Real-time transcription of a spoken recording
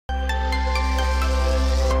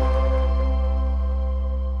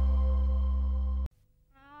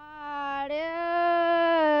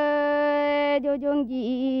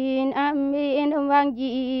Jongjin, Amin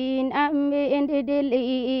Wangjin, Amin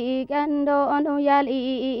Didili, Kando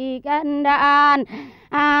Yali, Kandan,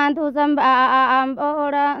 Antu Sambam,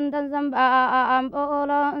 Orang Sambam,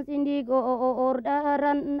 Orang Sindigo,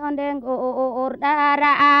 Ordaran, Ondengo,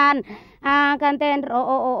 Ordaran, Kanten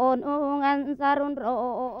Ron, Ungan Sarun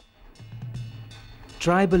Ro.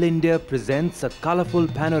 Tribal India presents a colorful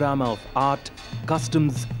panorama of art,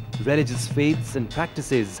 customs, religious faiths and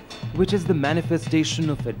practices, which is the manifestation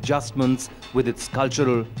of adjustments with its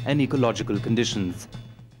cultural and ecological conditions.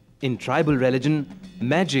 In tribal religion,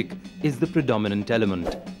 magic is the predominant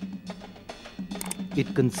element.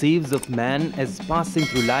 It conceives of man as passing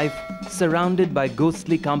through life surrounded by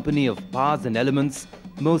ghostly company of powers and elements,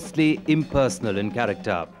 mostly impersonal in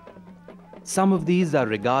character. Some of these are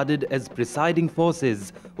regarded as presiding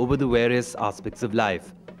forces over the various aspects of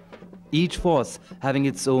life, each force having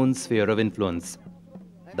its own sphere of influence.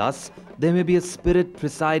 Thus, there may be a spirit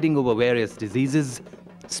presiding over various diseases,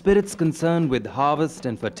 spirits concerned with harvest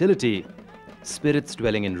and fertility, spirits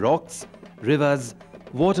dwelling in rocks, rivers,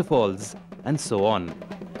 waterfalls, and so on.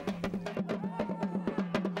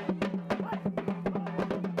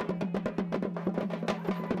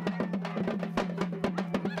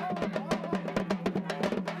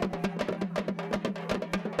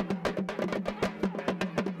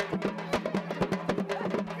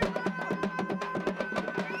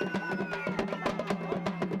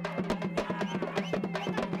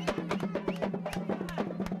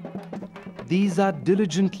 These are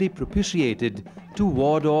diligently propitiated to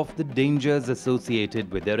ward off the dangers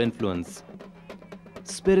associated with their influence.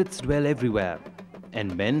 Spirits dwell everywhere,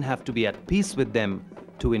 and men have to be at peace with them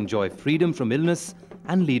to enjoy freedom from illness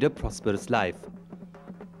and lead a prosperous life.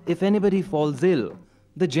 If anybody falls ill,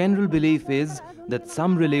 the general belief is that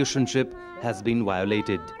some relationship has been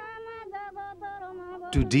violated.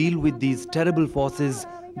 To deal with these terrible forces,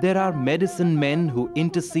 there are medicine men who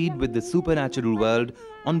intercede with the supernatural world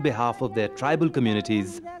on behalf of their tribal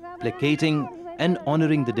communities, placating and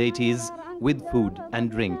honoring the deities with food and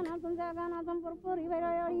drink.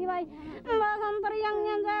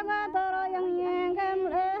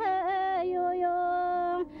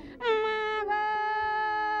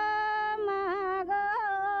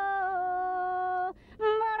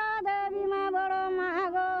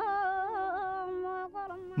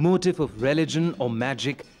 Motive of religion or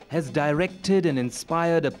magic has directed and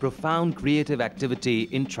inspired a profound creative activity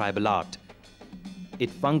in tribal art. It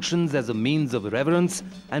functions as a means of reverence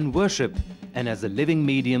and worship and as a living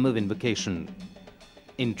medium of invocation.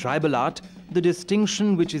 In tribal art, the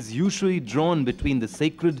distinction which is usually drawn between the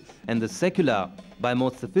sacred and the secular by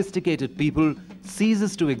more sophisticated people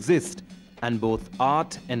ceases to exist, and both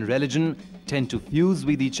art and religion tend to fuse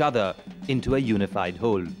with each other into a unified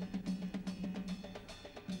whole.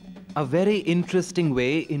 A very interesting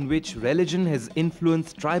way in which religion has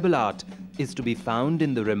influenced tribal art is to be found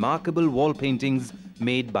in the remarkable wall paintings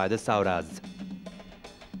made by the Sauras.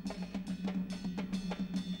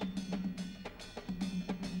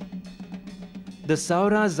 The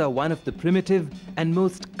Sauras are one of the primitive and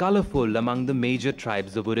most colorful among the major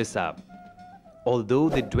tribes of Orissa. Although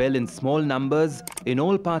they dwell in small numbers in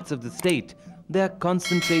all parts of the state, they are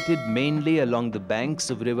concentrated mainly along the banks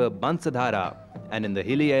of river Bansadhara and in the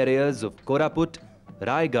hilly areas of Koraput,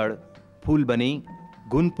 Raigad, Phulbani,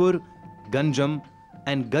 Gunpur, Ganjam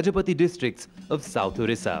and Gajapati districts of South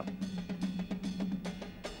Orissa.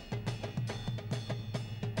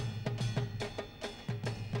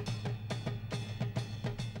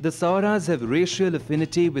 The Sauras have racial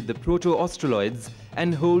affinity with the Proto-Australoids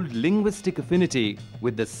and hold linguistic affinity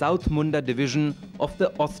with the South Munda division of the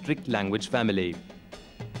Austric language family.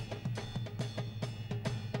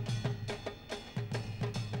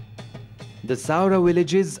 The Saura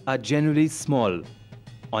villages are generally small.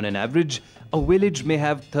 On an average, a village may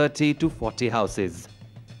have 30 to 40 houses.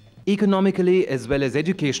 Economically as well as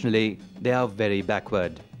educationally, they are very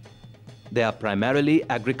backward. They are primarily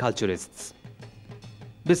agriculturists.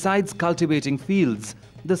 Besides cultivating fields,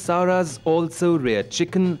 the Sauras also rear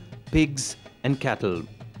chicken, pigs and cattle.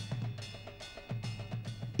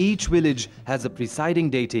 Each village has a presiding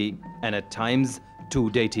deity and at times 2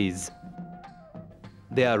 deities.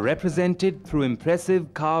 They are represented through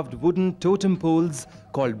impressive carved wooden totem poles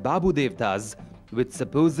called Babu Devtas, which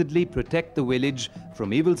supposedly protect the village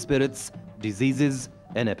from evil spirits, diseases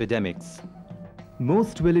and epidemics.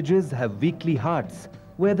 Most villages have weekly haats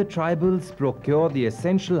where the tribals procure the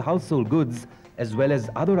essential household goods as well as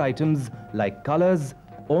other items like colors,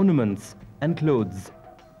 ornaments and clothes.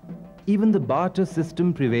 Even the barter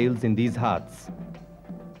system prevails in these haats.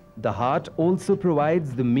 The haat also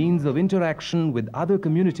provides the means of interaction with other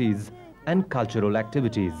communities and cultural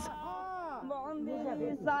activities.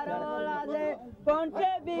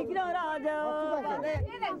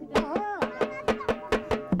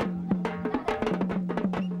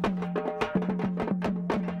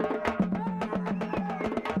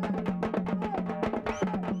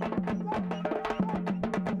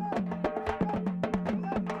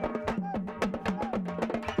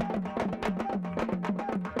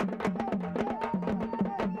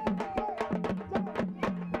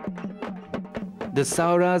 The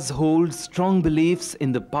Sauras hold strong beliefs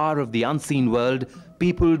in the power of the unseen world,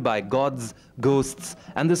 peopled by gods, ghosts,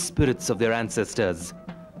 and the spirits of their ancestors.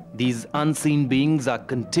 These unseen beings are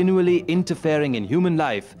continually interfering in human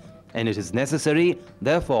life, and it is necessary,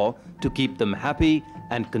 therefore, to keep them happy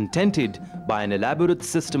and contented by an elaborate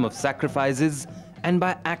system of sacrifices and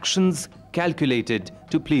by actions calculated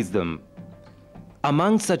to please them.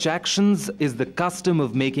 Among such actions is the custom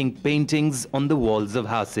of making paintings on the walls of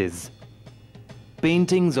houses.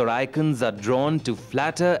 Paintings or icons are drawn to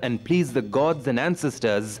flatter and please the gods and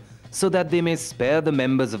ancestors so that they may spare the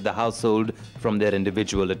members of the household from their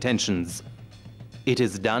individual attentions. It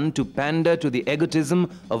is done to pander to the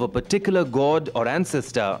egotism of a particular god or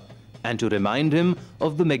ancestor and to remind him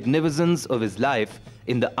of the magnificence of his life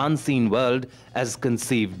in the unseen world as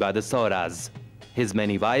conceived by the Sauras. His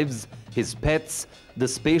many wives, his pets, the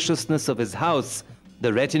spaciousness of his house,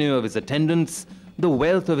 the retinue of his attendants, the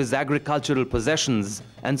wealth of his agricultural possessions,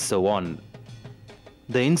 and so on.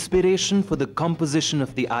 The inspiration for the composition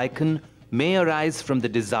of the icon may arise from the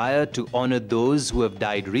desire to honor those who have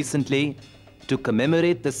died recently, to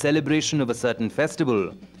commemorate the celebration of a certain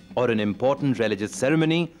festival or an important religious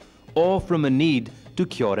ceremony, or from a need to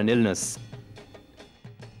cure an illness.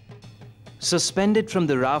 Suspended from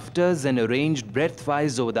the rafters and arranged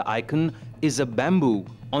breadthwise over the icon is a bamboo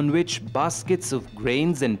on which baskets of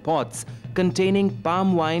grains and pots containing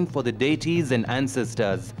palm wine for the deities and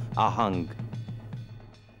ancestors are hung.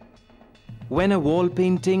 When a wall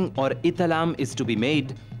painting or italam is to be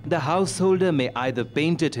made, the householder may either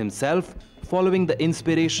paint it himself, following the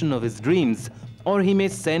inspiration of his dreams, or he may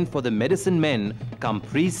send for the medicine men, come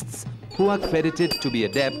priests, who are credited to be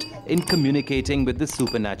adept in communicating with the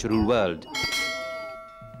supernatural world.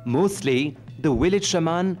 Mostly, the village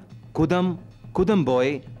shaman, kudam,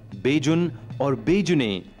 kudamboy, bejun or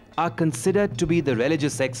bejune are considered to be the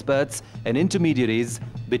religious experts and intermediaries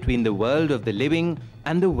between the world of the living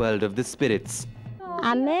and the world of the spirits.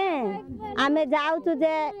 आमे जाउछु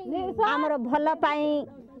जे हमरो भलो पाई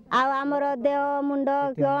आ हमरो देह मुंडो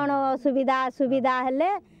कोन सुविधा हेले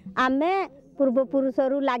आमे पूर्व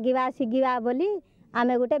पुरुषरु लागिवा सिगिवा बोली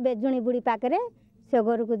आमे गोटे बेजुणी बुडी पाकरे से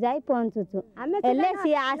घर को जाई पहुंचुछु एले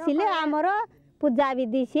सी आसिले हमरो पूजा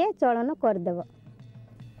विधि से चलन कर देबो.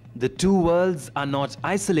 The two worlds are not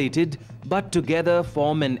isolated, but together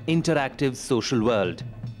form an interactive social world.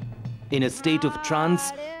 In a state of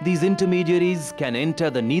trance, these intermediaries can enter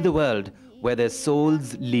the nether world, where their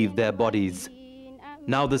souls leave their bodies.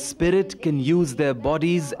 Now the spirit can use their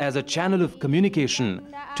bodies as a channel of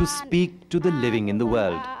communication to speak to the living in the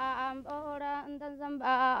world.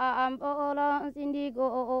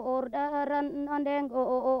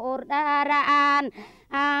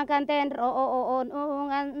 Kanten roon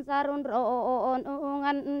ungan sarun roon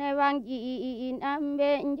ungan newangjin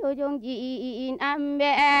amben jojongjin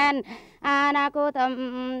amben anako tam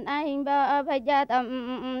naim ba bajatam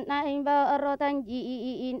naim ba rotan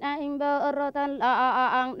jin naim ba rotan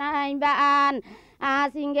lang naim ban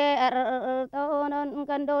asingger tonon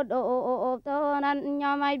kandodo tonan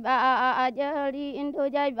nyamai ba jali indo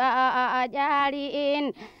jai ba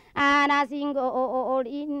jalin Ana singo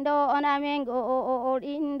indo onamengo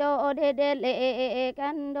indo dedele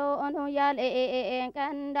kando onuyale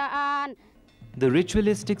kandan. The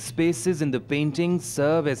ritualistic spaces in the paintings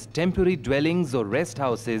serve as temporary dwellings or rest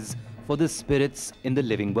houses for the spirits in the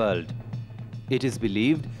living world. It is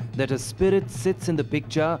believed that a spirit sits in the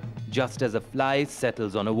picture just as a fly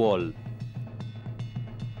settles on a wall.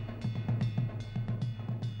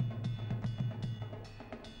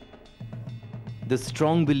 The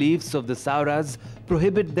strong beliefs of the Sauras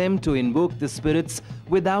prohibit them to invoke the spirits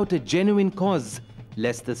without a genuine cause,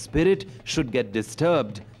 lest the spirit should get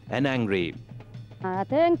disturbed and angry.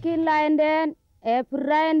 Thank you, Linden,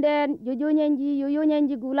 Epuranden,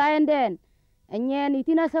 Yuyunyanji Gulanden, and Yen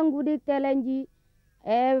Itina Sangudik Telenji,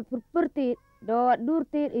 Purpurti, Do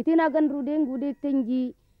Durti, Itinagan Ruding Gudik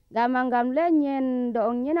Tingi, Gamangam Lenyen,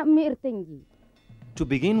 Dongyana Mir Tingi. To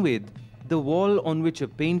begin with, the wall on which a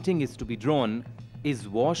painting is to be drawn is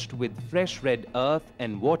washed with fresh red earth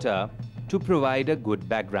and water to provide a good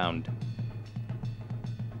background.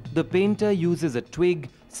 The painter uses a twig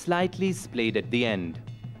slightly splayed at the end.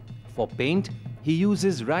 For paint, he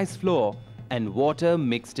uses rice flour and water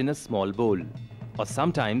mixed in a small bowl, or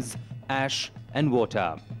sometimes ash and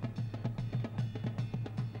water.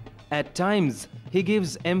 At times, he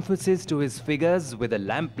gives emphasis to his figures with a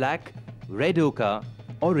lamp black, red ochre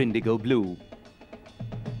or indigo blue.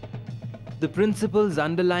 The principles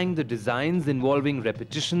underlying the designs involving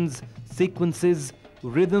repetitions, sequences,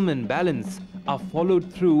 rhythm and balance are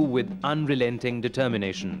followed through with unrelenting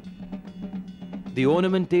determination. The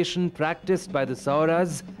ornamentation practiced by the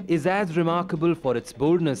Sauras is as remarkable for its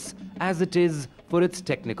boldness as it is for its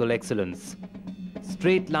technical excellence.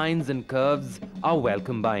 Straight lines and curves are well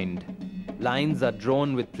combined. Lines are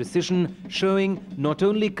drawn with precision, showing not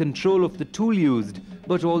only control of the tool used,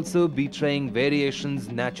 but also betraying variations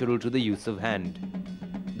natural to the use of hand.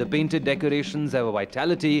 The painted decorations have a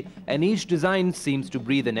vitality, and each design seems to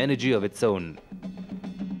breathe an energy of its own.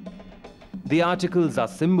 The articles are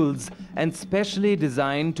symbols and specially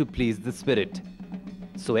designed to please the spirit.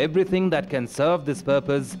 So everything that can serve this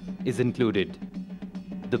purpose is included.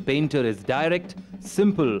 The painter is direct,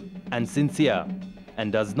 simple and sincere,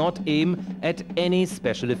 and does not aim at any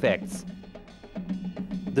special effects.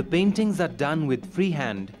 The paintings are done with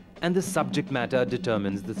freehand, and the subject matter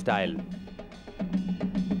determines the style.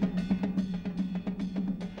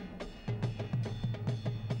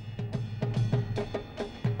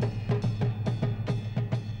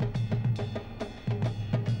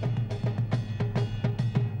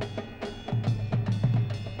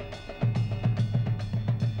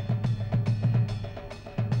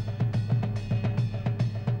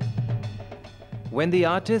 When the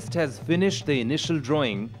artist has finished the initial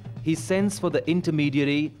drawing, he sends for the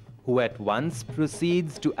intermediary, who at once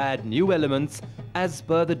proceeds to add new elements as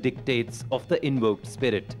per the dictates of the invoked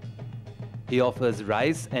spirit. He offers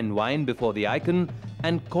rice and wine before the icon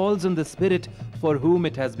and calls on the spirit for whom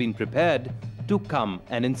it has been prepared to come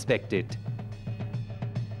and inspect it.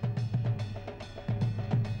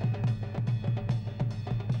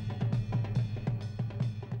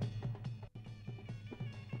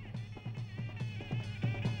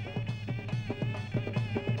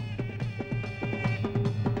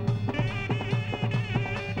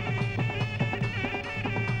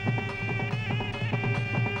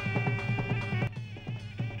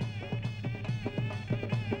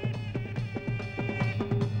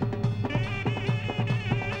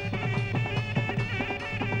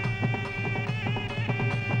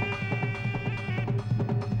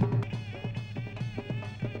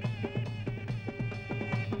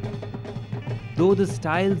 Though the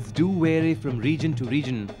styles do vary from region to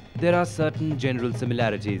region, there are certain general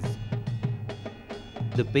similarities.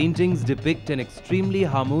 The paintings depict an extremely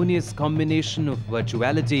harmonious combination of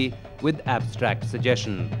virtuality with abstract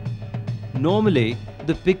suggestion. Normally,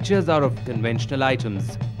 the pictures are of conventional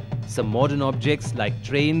items. Some modern objects like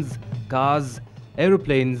trains, cars,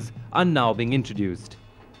 aeroplanes are now being introduced.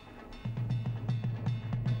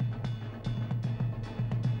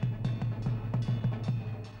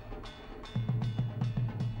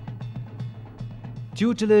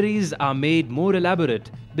 Tutelary are made more elaborate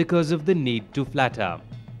because of the need to flatter.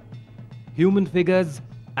 Human figures,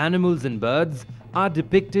 animals and birds are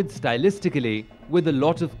depicted stylistically with a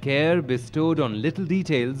lot of care bestowed on little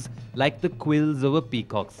details like the quills of a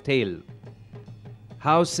peacock's tail.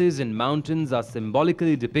 Houses and mountains are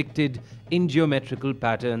symbolically depicted in geometrical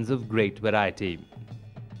patterns of great variety.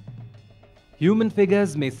 Human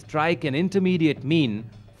figures may strike an intermediate mean,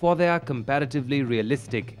 for they are comparatively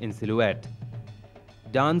realistic in silhouette.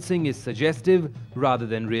 Dancing is suggestive rather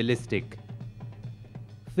than realistic.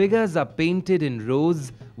 Figures are painted in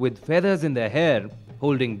rows with feathers in their hair,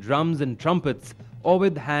 holding drums and trumpets, or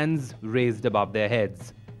with hands raised above their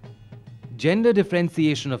heads. Gender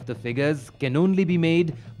differentiation of the figures can only be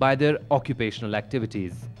made by their occupational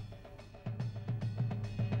activities.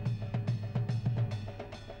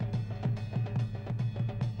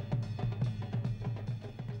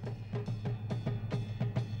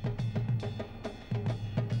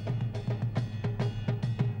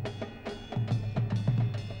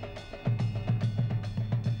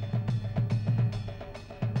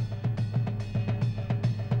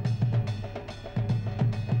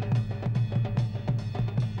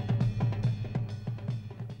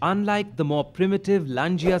 Unlike the more primitive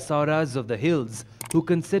Langia Sauras of the hills, who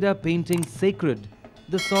consider painting sacred,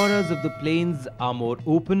 the Sauras of the plains are more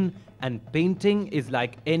open, and painting is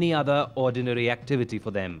like any other ordinary activity for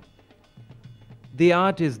them. The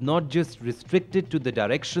art is not just restricted to the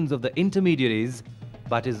directions of the intermediaries,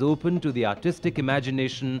 but is open to the artistic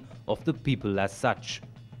imagination of the people as such.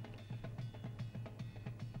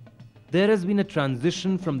 There has been a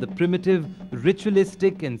transition from the primitive,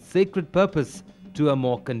 ritualistic and sacred purpose to a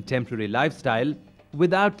more contemporary lifestyle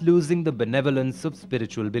without losing the benevolence of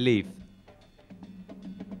spiritual belief.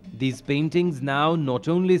 These paintings now not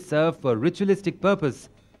only serve for ritualistic purpose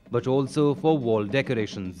but also for wall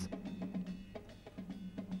decorations.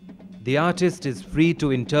 The artist is free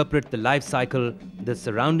to interpret the life cycle, the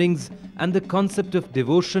surroundings, and the concept of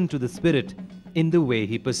devotion to the spirit in the way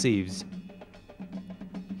he perceives.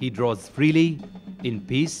 He draws freely, in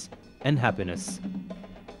peace and happiness.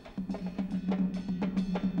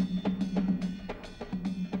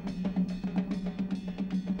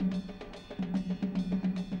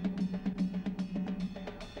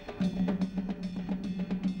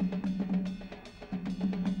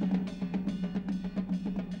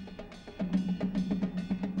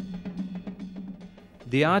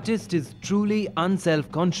 The artist is truly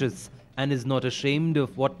unself-conscious and is not ashamed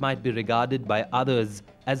of what might be regarded by others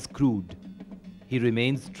as crude. He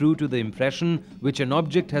remains true to the impression which an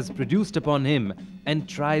object has produced upon him and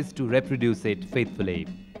tries to reproduce it faithfully.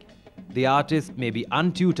 The artist may be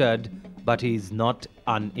untutored, but he is not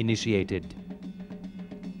uninitiated.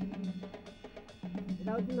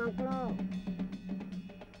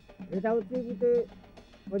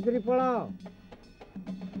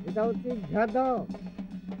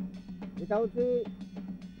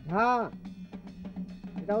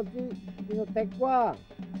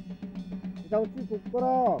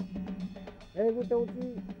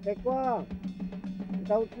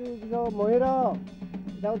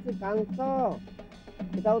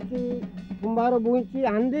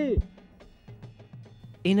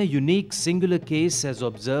 In a unique singular case as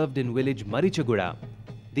observed in village Marichaguda,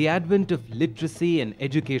 the advent of literacy and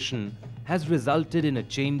education has resulted in a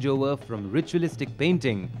changeover from ritualistic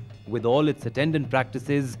painting with all its attendant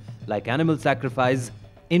practices like animal sacrifice,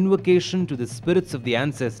 invocation to the spirits of the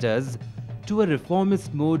ancestors, to a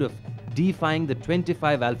reformist mode of defying the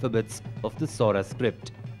 25 alphabets of the Saura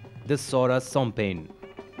script, the Saura Sompain.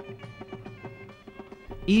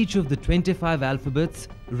 Each of the 25 alphabets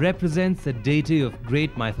represents a deity of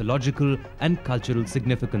great mythological and cultural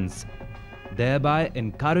significance, thereby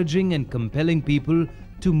encouraging and compelling people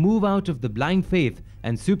to move out of the blind faith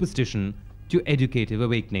and superstition to educative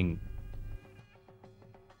awakening.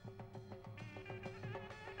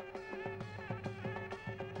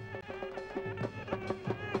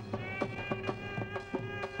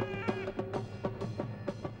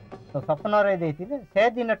 स्वप्न देते से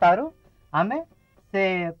दिन ठारू आमे से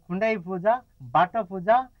कुंडई पूजा बाट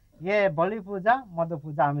पूजा ये बलि पूजा मद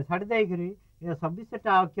पूजा आमे छाड़ी देकरी ये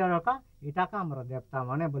 26टा अक्षर का इटा का हमर देवता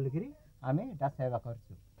माने बोलकरी आमे इटा सेवा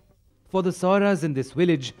करछु. For the Sauras in this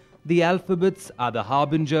village, the alphabets are the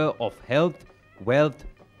harbinger of health, wealth,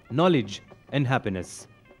 knowledge and happiness.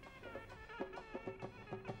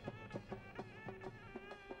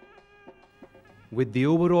 With the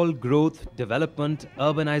overall growth, development,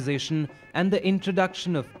 urbanization and the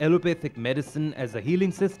introduction of allopathic medicine as a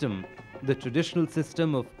healing system, the traditional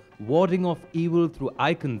system of warding off evil through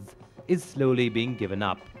icons is slowly being given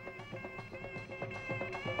up.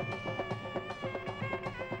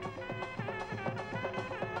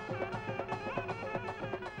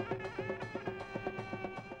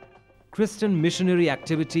 Christian missionary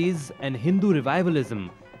activities and Hindu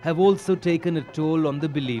revivalism have also taken a toll on the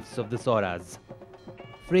beliefs of the Sauras.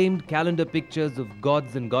 Framed calendar pictures of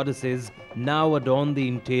gods and goddesses now adorn the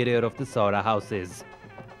interior of the Saura houses.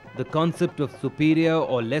 The concept of superior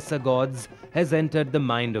or lesser gods has entered the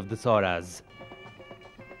mind of the Sauras.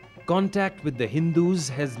 Contact with the Hindus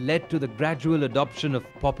has led to the gradual adoption of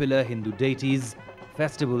popular Hindu deities,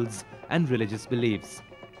 festivals and religious beliefs.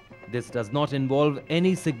 This does not involve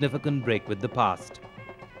any significant break with the past.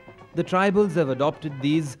 The tribals have adopted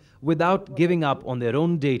these without giving up on their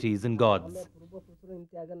own deities and gods.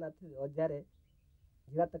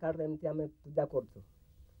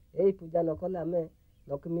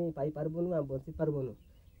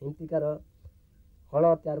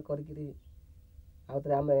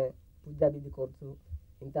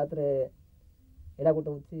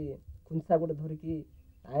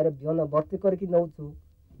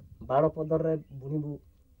 बाड़ पदर बुणीबू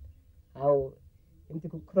आमती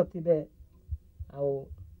कुकुर थे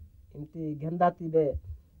आमती गेंदा थे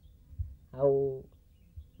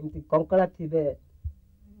आमती कंकड़ा थे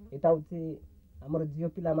यहाँ हूँ आमर झील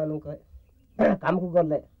पिला मान काम को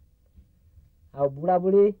गले आ बुढ़ा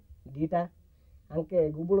बुढ़ी दीटा आंके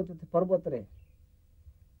गुबुड़ पर्वत रे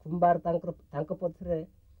कुंबार पछरे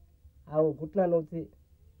आ गुटना नौ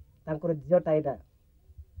झीटा यहाँ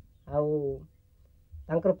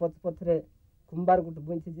तांकर पछ पछरे कुंबार गुट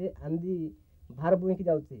बुंची जे आंधी भार बुंकी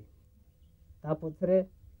जाउची ता पछरे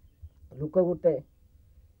लोक गुटे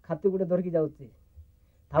खाती गुटे धरकी जाउची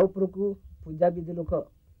ता उपरकू ପୂଜା ବିଧି ଲୋକ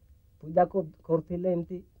ପୂଜା କରୁଥିଲେ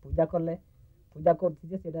ଏମିତି ପୂଜା କଲେ ପୂଜା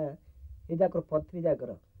କରୁଥିଲେ ସେଇଟା ଏ ଯାକର ପଥରି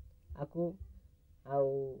ଯାକର ଆକୁ ଆଉ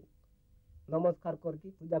ନମସ୍କାର କରିକି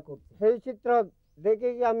ପୂଜା କରୁଛୁ। ସେଇ ଚିତ୍ର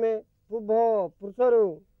ଦେଖିକି ଆମେ ପୂର୍ବ ପୁରୁଷରୁ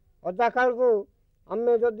ଅଜା କାଳକୁ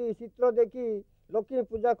ଆମେ ଯଦି ଚିତ୍ର ଦେଖି ଲକ୍ଷ୍ମୀ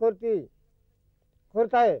ପୂଜା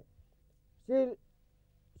କରିଥାଏ ସେ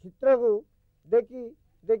ଚିତ୍ରକୁ ଦେଖି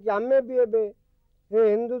ଦେଖି ଆମେ ବି ଏବେ ସେ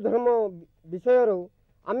ହିନ୍ଦୁ ଧର୍ମ ବିଷୟରୁ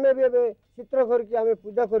ଆମେ ବି ଏବେ ଚିତ୍ର କରିକି ଆମେ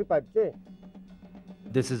ପୂଜା କରିପାରୁଛେ।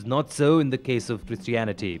 This is not so in the case of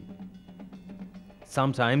Christianity.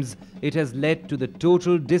 Sometimes it has led to the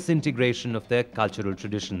total disintegration of their cultural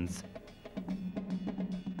traditions.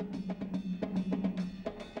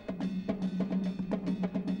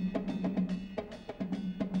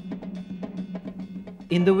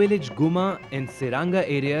 In the village Guma and Siranga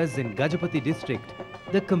areas in Gajapati district,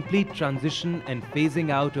 the complete transition and phasing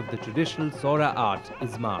out of the traditional Saura art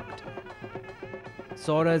is marked.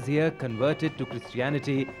 Sauras here converted to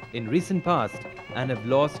Christianity in recent past and have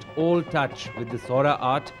lost all touch with the Saura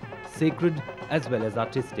art, sacred as well as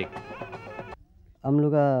artistic. हम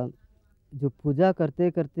लोग का जो पूजा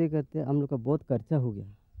करते करते करते हम लोग का बहुत खर्चा हो गया।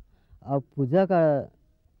 अब पूजा का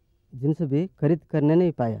जिनस भी खरीद करने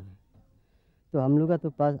नहीं पाया, तो हम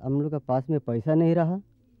लोग का पास में पैसा नहीं रहा,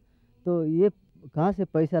 तो ये कहाँ से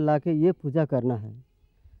पैसा लाके ये पूजा करना है,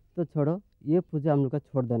 तो छोड़ो ये पूजा हम लोग का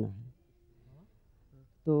छोड़ देना है,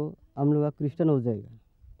 तो हम लोग का क्रिश्चियन हो जाएगा।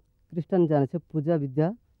 क्रिश्चियन जाने से पूजा विद्या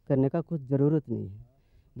करने का कुछ ज़रूरत नहीं है,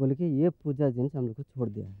 बोल के ये पूजा जिनस हम लोग को छोड़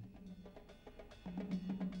दिया है।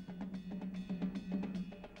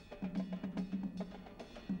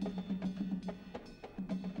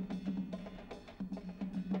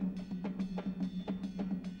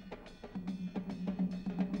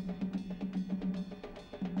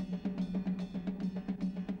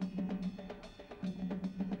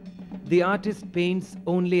 The artist paints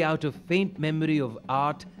only out of faint memory of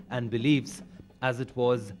art and beliefs as it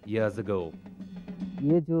was years ago.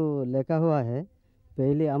 ये जो लिखा हुआ है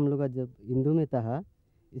पहले हम लोग का जब हिंदू में था,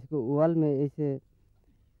 इसको वॉल में ऐसे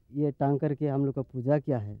ये टांग करके हम लोग का पूजा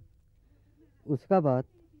किया है। उसका बाद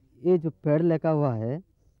ये जो पेड़ लिखा हुआ है,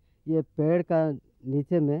 ये पेड़ का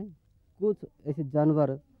नीचे में कुछ ऐसे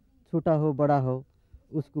जानवर छोटा हो बड़ा हो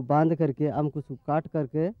उसको बांध करके हमको उसको काट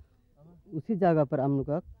करके उसी जगह पर हम लोग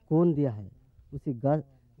का कोन दिया है, उसी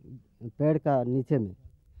पेड़ का नीचे में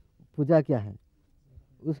पूजा किया है।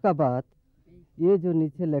 उसका बाद ये जो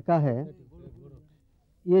नीचे लिखा है,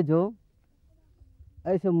 ये जो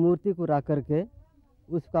ऐसे मूर्ति को रख करके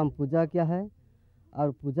उसका हम पूजा किया है,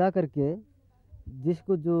 और पूजा करके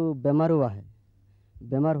जिसको जो बीमार हुआ है,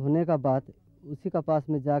 बीमार होने का बाद उसी का पास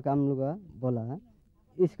में जाकर हम लोग का बोला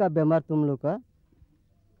इसका बीमार तुम लोग का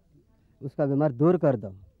उसका बीमार दूर कर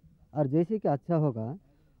दो, और जैसे कि अच्छा होगा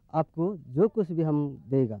आपको जो कुछ भी हम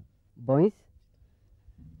देगा, भैंस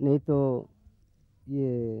नहीं तो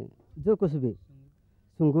ये जो कुछ भी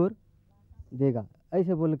सुंगूर देगा,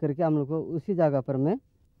 ऐसे बोल करके हम लोग को उसी जगह पर में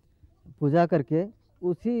पूजा करके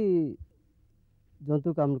उसी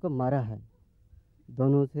जंतु का हम लोग को मारा है,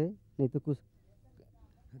 दोनों से नहीं तो कुछ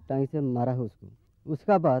टाइम से मारा है उसको।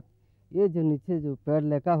 उसका बाद ये जो नीचे जो पेड़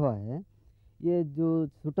लगा हुआ है, ये जो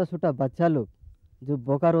छोटा छोटा बच्चा लोग जो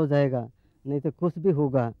बोकार हो जाएगा नहीं तो कुछ भी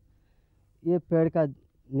होगा, ये पेड़ का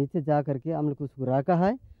नीचे जा करके हम लोग को उसको रखा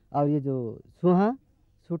है, और ये जो सुहा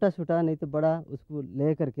छोटा छोटा नहीं तो बड़ा उसको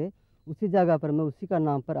ले करके उसी जगह पर मैं उसी का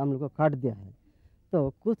नाम पर हम लोग को काट दिया है,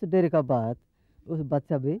 तो कुछ देर का बाद उस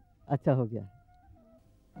बच्चा भी अच्छा हो गया।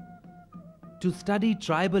 To study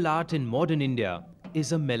tribal art in modern India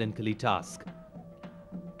is a melancholy task.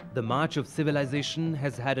 The march of civilization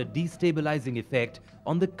has had a destabilizing effect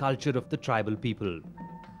on the culture of the tribal people.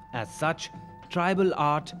 As such, tribal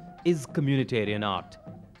art is communitarian art.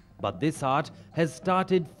 But this art has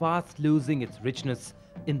started fast losing its richness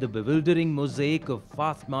in the bewildering mosaic of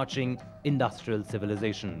fast-marching industrial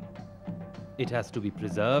civilization. It has to be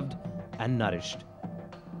preserved and nourished.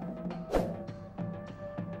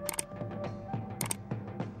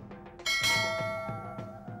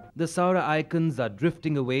 The Saura icons are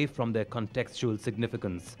drifting away from their contextual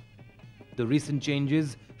significance. The recent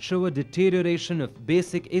changes show a deterioration of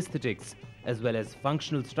basic aesthetics as well as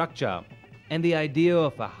functional structure, and the idea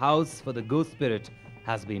of a house for the ghost spirit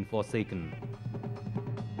has been forsaken.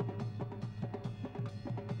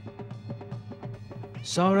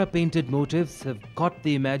 Saura painted motifs have caught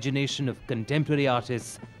the imagination of contemporary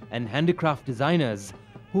artists and handicraft designers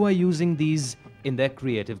who are using these in their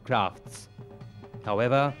creative crafts.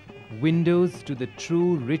 However, windows to the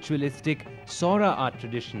true ritualistic Saura art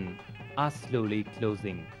tradition are slowly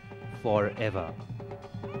closing forever.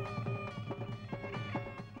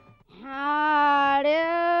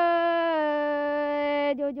 are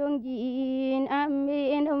jojongin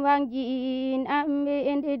amin wangjin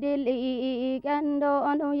amin didili kando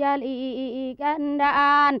anu yali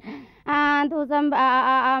kandaan antu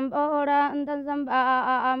sambam orang tan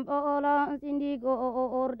sambam orang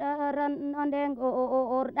sindigor daran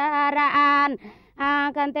ondengor daran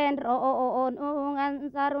akan tenron ungan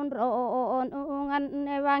sarun ron ungan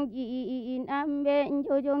newangjin amben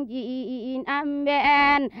jojongjin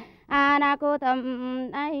amben anakku tam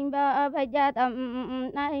naim ba bajatam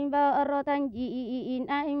naim ba rotan jin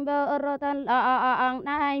naim ba rotan lang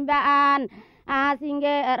naim baan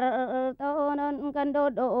asingger tonon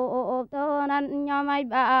kandodo tonan nyamai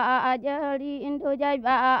ba jali indo jai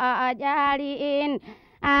ba jalin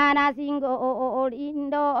ana singo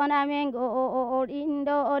indo namengo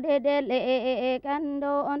indo dedele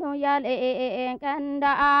kando no yale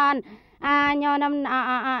kandaan anyonam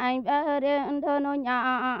nai beren dono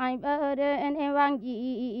nyai beren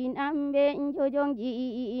wangjin amben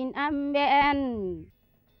jojongjin amben